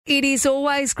It is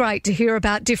always great to hear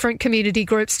about different community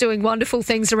groups doing wonderful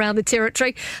things around the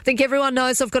Territory. I think everyone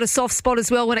knows I've got a soft spot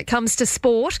as well when it comes to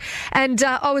sport. And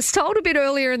I was told a bit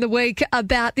earlier in the week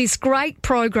about this great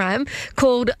program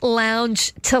called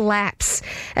Lounge to Laps.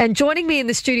 And joining me in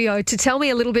the studio to tell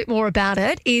me a little bit more about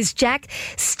it is Jack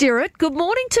Stirrett. Good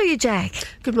morning to you, Jack.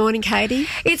 Good morning, Katie.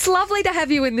 It's lovely to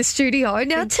have you in the studio.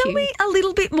 Now, tell me a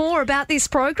little bit more about this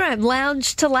program,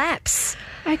 Lounge to Laps.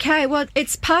 Okay, well,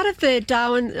 it's part of the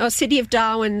City of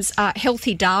Darwin's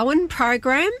Healthy Darwin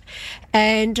program,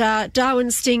 and Darwin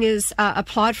Stingers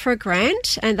applied for a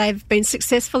grant, and they've been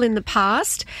successful in the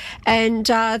past. And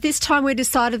this time we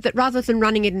decided that rather than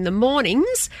running it in the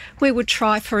mornings, we would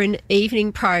try for an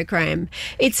evening program.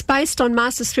 It's based on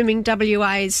Master Swimming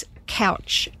WA's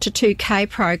Couch to 2K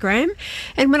program,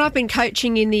 and when I've been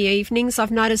coaching in the evenings,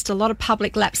 I've noticed a lot of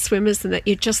public lap swimmers and that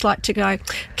you'd just like to go,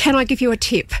 can I give you a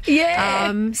tip?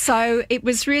 Yeah. So it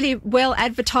was really well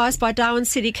advertised by Darwin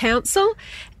City Council,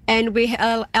 and we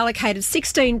allocated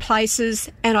 16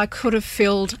 places, and I could have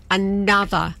filled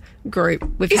another group.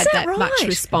 We've had that much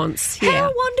response.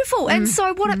 How wonderful. And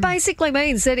so what it basically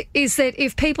means is that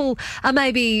if people are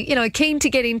maybe, keen to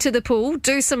get into the pool,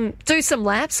 do some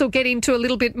laps or get into a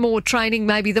little bit more training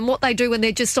maybe than what they do when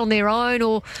they're just on their own,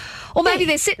 or maybe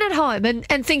they're sitting at home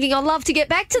and thinking, I'd love to get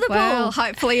back to the pool. Well,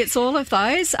 hopefully it's all of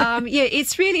those.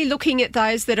 It's really looking at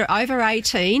those that are over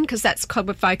 18, because that's what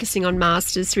we're focusing on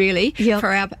masters really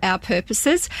for our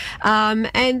purposes.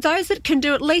 And those that can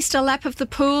do at least a lap of the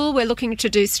pool, we're looking to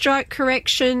do stroke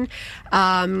correction,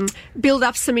 build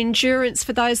up some endurance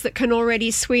for those that can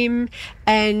already swim,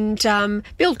 and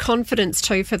build confidence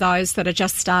too for those that are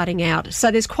just starting out.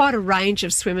 So there's quite a range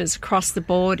of swimmers across the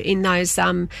board in those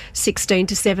 16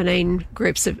 to 17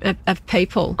 groups of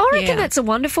people. I reckon that's a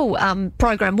wonderful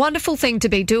program, wonderful thing to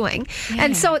be doing. Yeah.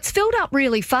 And so it's filled up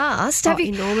really fast.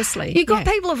 Enormously. You've got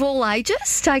people of all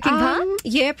ages taking part?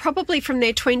 Yeah, probably from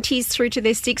their 20s through to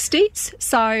their 60s.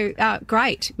 So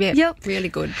great. Yeah, really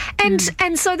good. And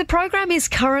so the program is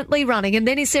currently running, and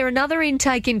then is there another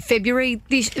intake in February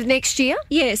next year?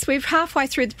 Yes, we're halfway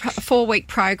through the 4-week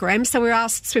program, so we're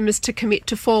asked swimmers to commit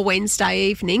to 4 Wednesday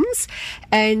evenings,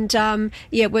 and the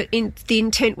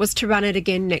intent was to run it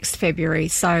again next February.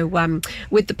 So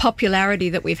with the popularity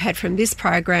that we've had from this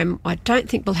program, I don't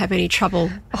think we'll have any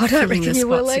trouble. I don't reckon you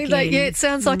will either. Again. Yeah, it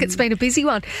sounds like it's been a busy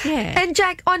one. Yeah. And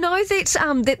Jack, I know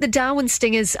that the Darwin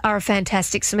Stingers are a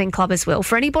fantastic swimming club as well.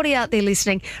 For anybody out there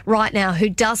listening right now who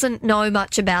doesn't know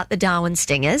much about the Darwin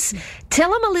Stingers,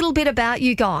 tell them a little bit about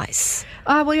you guys.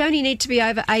 We only need to be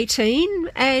over 18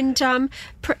 and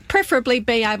preferably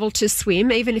be able to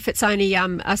swim, even if it's only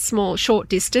a short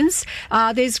distance.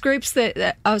 There's groups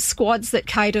that are squads that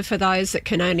cater for those that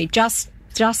can only just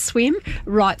swim,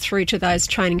 right through to those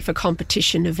training for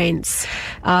competition events.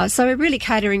 So we're really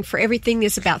catering for everything.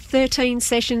 There's about 13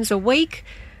 sessions a week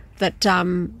that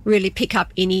really pick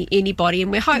up anybody,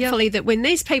 and we're hopefully that when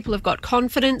these people have got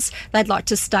confidence, they'd like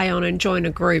to stay on and join a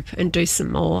group and do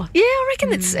some more. Yeah, I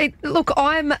reckon look,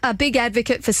 I'm a big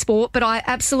advocate for sport, but I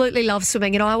absolutely love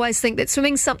swimming, and I always think that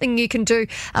swimming's something you can do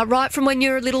right from when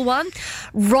you're a little one,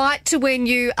 right to when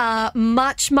you are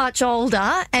much, much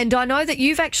older. And I know that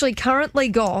you've actually currently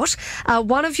got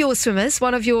one of your swimmers,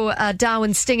 one of your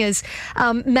Darwin Stingers,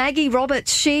 Maggie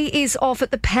Roberts. She is off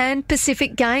at the Pan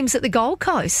Pacific Games at the Gold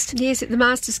Coast. Yes, at the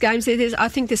Masters Games, I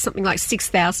think there's something like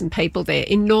 6,000 people there,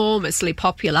 enormously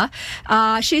popular.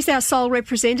 She's our sole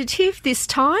representative this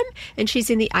time, and she's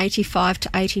in the 85 to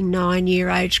 89 year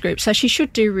age group, so she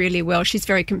should do really well. She's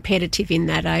very competitive in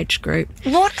that age group.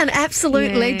 What an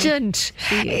absolute legend.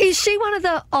 Is she one of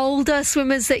the older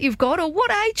swimmers that you've got, or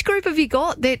what age group have you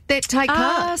got that take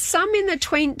part? Some in the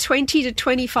 20 to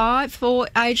 25 for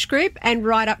age group, and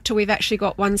right up to we've actually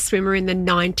got one swimmer in the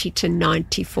 90 to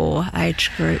 94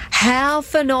 age group. How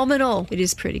phenomenal. It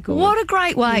is pretty good. What a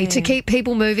great way to keep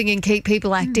people moving and keep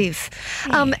people active.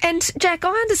 Yeah. And Jack,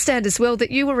 I understand as well that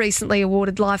you were recently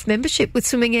awarded life membership with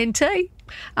Swimming NT.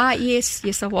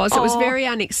 Yes, I was. It was very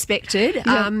unexpected.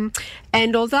 Yep.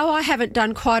 And although I haven't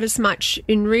done quite as much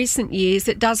in recent years,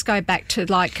 it does go back to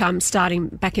starting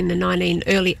back in the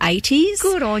early 80s.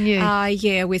 Good on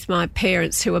you. With my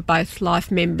parents who are both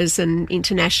life members and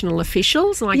international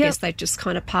officials. And I guess they just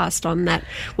kind of passed on that,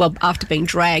 after being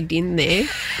dragged in there,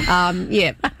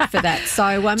 for that.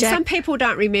 So some people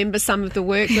don't remember some of the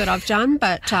work that I've done,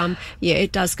 but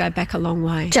it does go back a long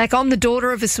way. Jack, I'm the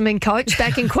daughter of a swimming coach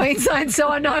back in Queensland, So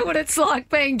I know what it's like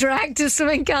being dragged to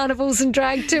swimming carnivals and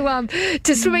dragged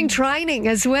to swimming training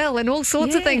as well, and all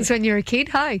sorts of things when you're a kid.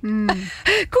 Hey,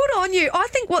 good on you. I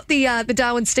think what the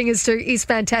Darwin Stingers do is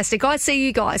fantastic. I see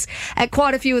you guys at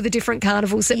quite a few of the different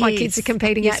carnivals that my kids are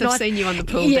competing at. I've seen you on the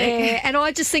pool deck. Yeah, and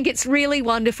I just think it's really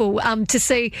wonderful to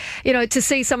see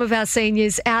some of our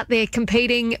seniors out there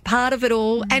competing, part of it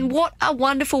all, and what a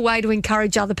wonderful way to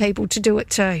encourage other people to do it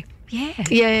too. Yeah.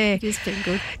 It has been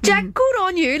good. Jack, good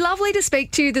on you. Lovely to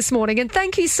speak to you this morning, and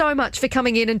thank you so much for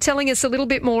coming in and telling us a little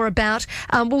bit more about,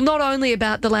 not only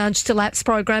about the Lounge to Laps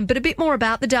program, but a bit more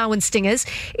about the Darwin Stingers.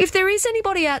 If there is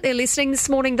anybody out there listening this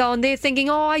morning, though, and they're thinking,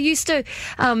 I used to,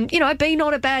 be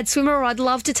not a bad swimmer, or I'd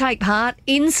love to take part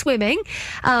in swimming,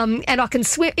 and I can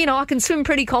swim, I can swim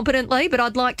pretty competently, but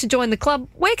I'd like to join the club,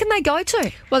 where can they go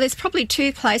to? Well, there's probably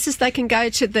two places. They can go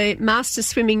to the Masters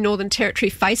Swimming Northern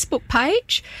Territory Facebook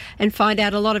page and find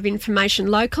out a lot of information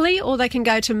locally, or they can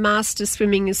go to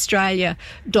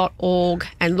masterswimmingaustralia.org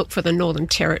and look for the Northern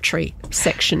Territory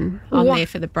section on there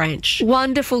for the branch.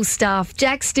 Wonderful stuff.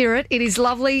 Jack Stirrett, it is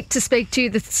lovely to speak to you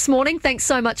this morning. Thanks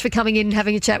so much for coming in and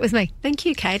having a chat with me. Thank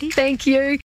you, Katie. Thank you.